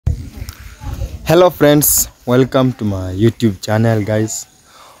Hello friends, welcome to my YouTube channel guys.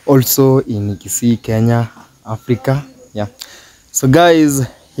 Also in Kisii, Kenya, Africa. Yeah. So guys,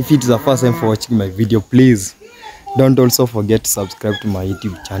 if it is the first time for watching my video, please don't also forget to subscribe to my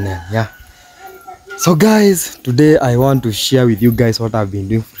YouTube channel. Yeah. So guys, today I want to share with you guys what I've been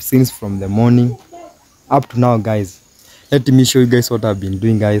doing since from the morning up to now guys. Let me show you guys what I've been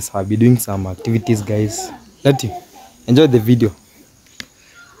doing guys. I've been doing some activities guys. Let you enjoy the video.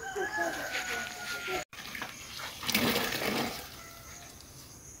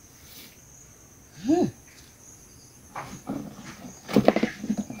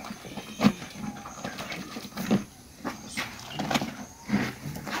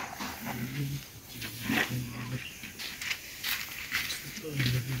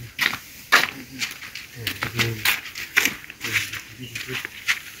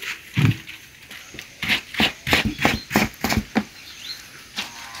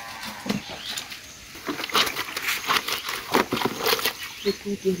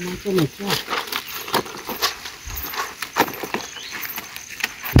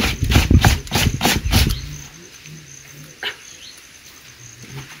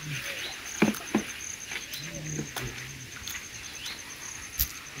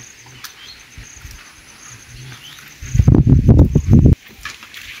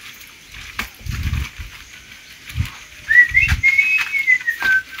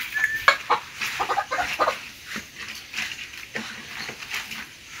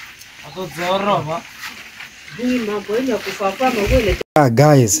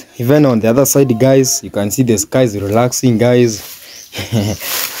 Guys, even on the other side guys, you can see the sky is relaxing guys.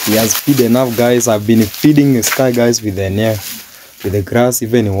 He has feed enough guys. I've been feeding the sky guys with the grass,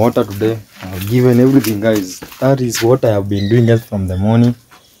 even in water today. I've given everything guys. That is what I have been doing guys from the morning.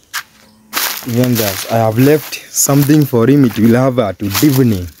 Even that I have left something for him. It will have to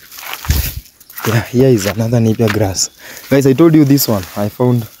evening. Yeah, here is another napier grass guys. I told you this one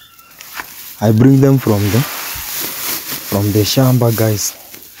I bring them from the shamba guys.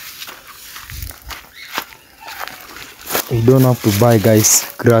 We don't have to buy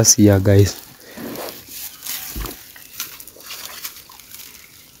guys grass here guys.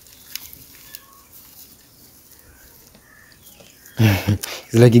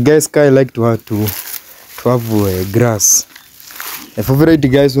 It's like you guys like to have grass. A favorite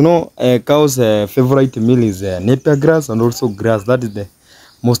guys, you know, cow's favorite meal is napier grass and also grass. That is the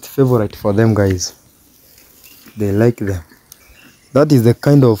most favorite for them guys. They like them. That is the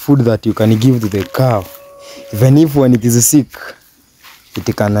kind of food that you can give to the cow, even if when it is sick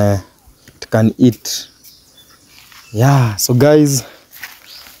it can eat. Yeah, so guys,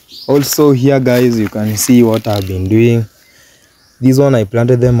 also here guys, you can see what I've been doing. This one I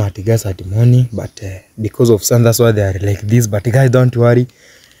planted them at morning, but because of sun, that's why they are like this. But guys, don't worry,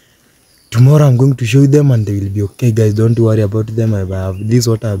 tomorrow I'm going to show them and they will be okay guys. Don't worry about them. This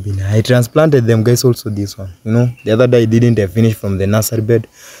what I transplanted them guys. Also this one, you know, the other day I didn't finish from the nursery bed,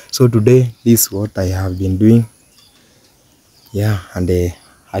 so today this is what I have been doing. Yeah, and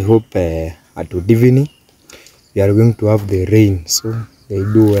I hope at evening we are going to have the rain, so they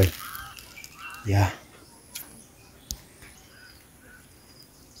do well. Yeah.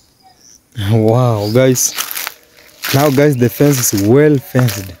 Wow guys, now guys the fence is well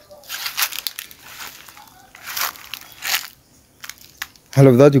fenced. All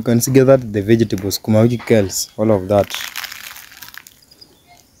of that you can see that the vegetables, kumawiki kales, all of that.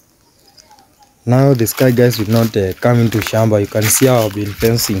 Now the sky guys will not come into shamba. You can see how I've been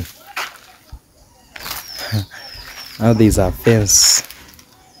fencing. Now there is a fence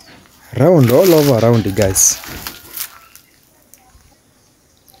around, all over around guys.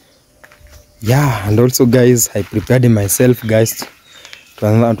 Yeah, and also guys, I prepared myself guys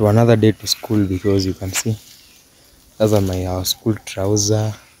to another day to school, because you can see those are my school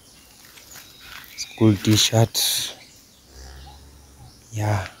trouser, school t-shirt.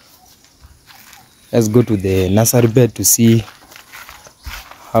 Yeah, let's go to the nursery bed to see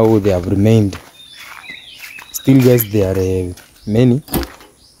how they have remained. Still guys, there are many.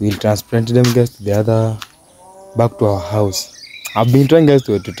 We'll transplant them guys to the other, back to our house. I've been trying guys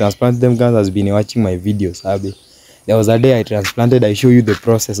to transplant them guys. Has been watching my videos. There was a day I transplanted. I show you the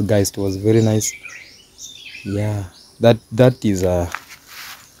process guys. It was very nice. Yeah, that is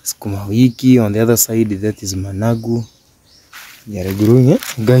sukuma wiki. On the other side, that is managu. They are growing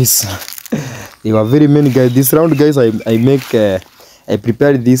guys. There were very many guys. This round guys, I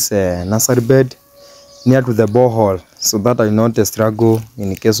prepared this nursery bed near to the borehole, so that I not struggle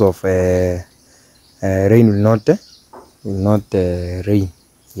in case of rain will not rain.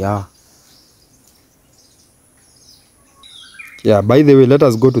 Yeah. Yeah, by the way, let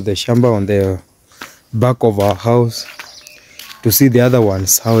us go to the shamba on the back of our house to see the other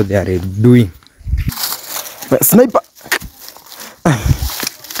ones how they are doing. Sniper,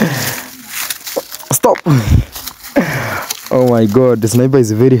 stop. Oh my god, the sniper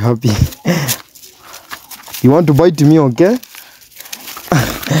is very happy. You want to bite me, okay?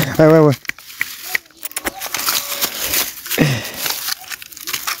 Wait.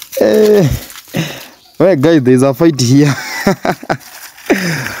 Well, guys, there's a fight here.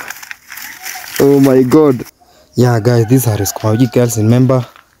 Oh my god. Yeah, guys, these are Squawky girls. Remember,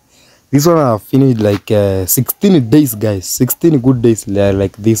 this one I finished like 16 days, guys. 16 good days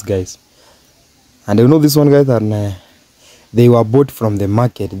like these guys. And you know this one, guys, are they were bought from the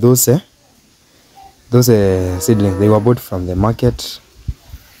market. Those seedlings, they were bought from the market.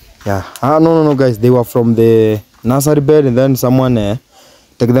 Yeah. No, guys, they were from the nursery bed, and then someone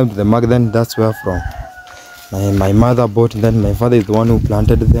took them to the market. Then that's where from. My mother bought, and then my father is the one who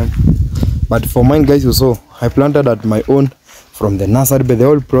planted them. But for mine, guys, you saw I planted at my own from the nursery bed, the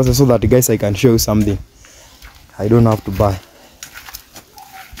whole process, so that, guys, I can show you something. I don't have to buy.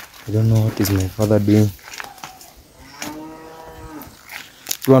 I don't know what is my father doing.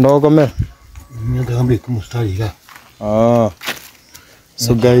 You want to come here?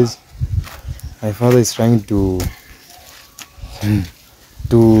 So guys, my father is trying to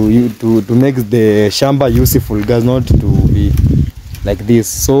make the shamba useful, guys, not to be like this.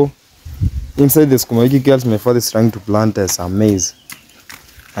 So inside the Squawky girls, my father is trying to plant some maize,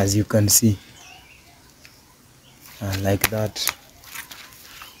 as you can see, and like that.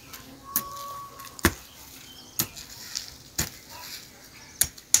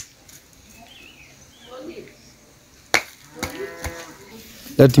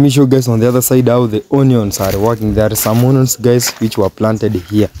 Let me show, guys, on the other side how the onions are working. There are some onions, guys, which were planted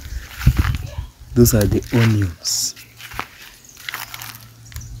here. Those are the onions.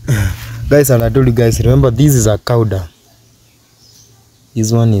 Guys, and I told you guys, remember, this is a cow dung.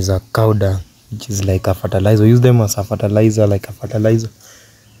 This one is a cow dung, which is like a fertilizer. We use them as a fertilizer, like a fertilizer.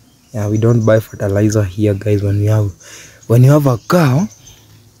 Yeah, we don't buy fertilizer here, guys. When you have a cow,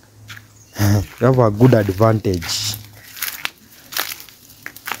 you have a good advantage.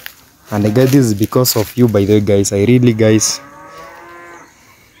 And guys, this is because of you, by the way, guys. I really, guys,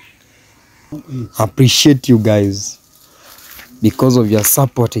 appreciate you, guys, because of your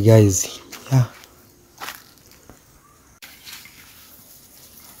support, guys. Yeah.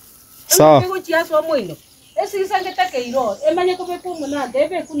 So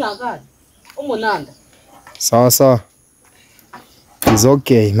it's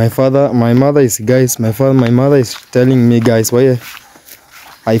okay. My mother is telling me, guys, why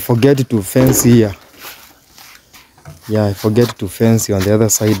I forget to fence here. Yeah, I forget to fence on the other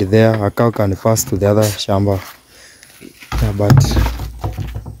side there. A cow can pass to the other shamba. Yeah, but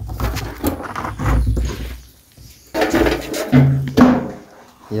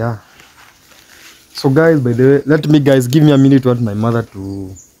yeah. So guys, by the way, let me, guys, give me a minute. Want my mother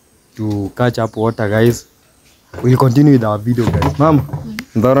to catch up water, guys. We'll continue with our video, guys. Mom,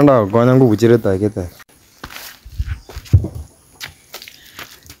 ndaranda kwanyangu kuchireta kete.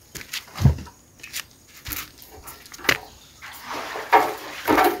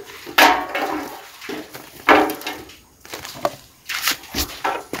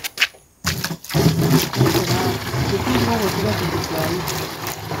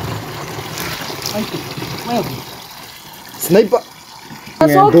 Sniper.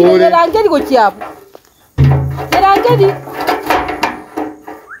 So Rangedi go chiap.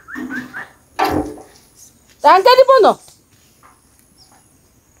 Rangedi bono.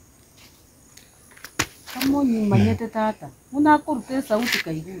 Kamo ni manyete tata. Una kurte sauti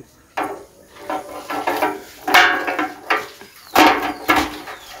kaibu.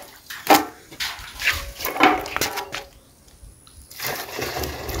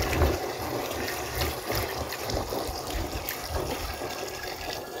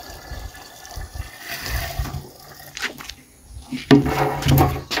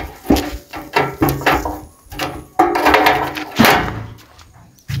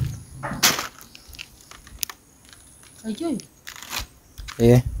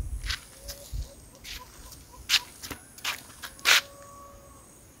 Yeah.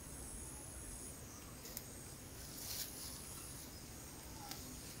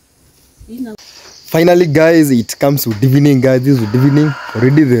 Finally, guys, it comes to evening, guys. This is evening.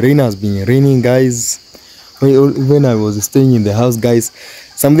 Already the rain has been raining, guys. When I was staying in the house, guys,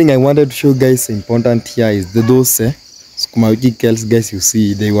 something I wanted to show, guys, important here is those Squawky girls, guys. You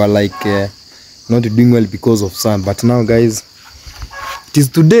see, they were like not doing well because of sun, but now, guys, it is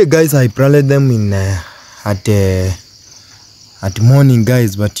today, guys. I planted them in at morning,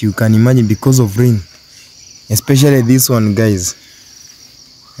 guys, but you can imagine because of rain, especially this one, guys.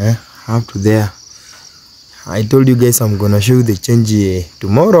 Up to there. I told you guys I'm gonna show you the change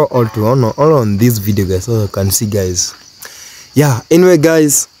tomorrow or all on this video, guys, so you can see, guys. Yeah, anyway,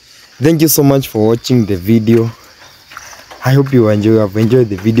 guys, thank you so much for watching the video. I hope you have enjoyed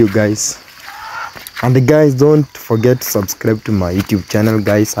the video, guys. And guys, don't forget to subscribe to my YouTube channel,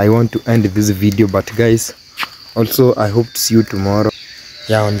 guys. I want to end this video, but guys, also I hope to see you tomorrow,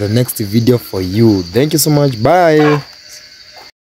 yeah, on the next video for you. Thank you so much. Bye.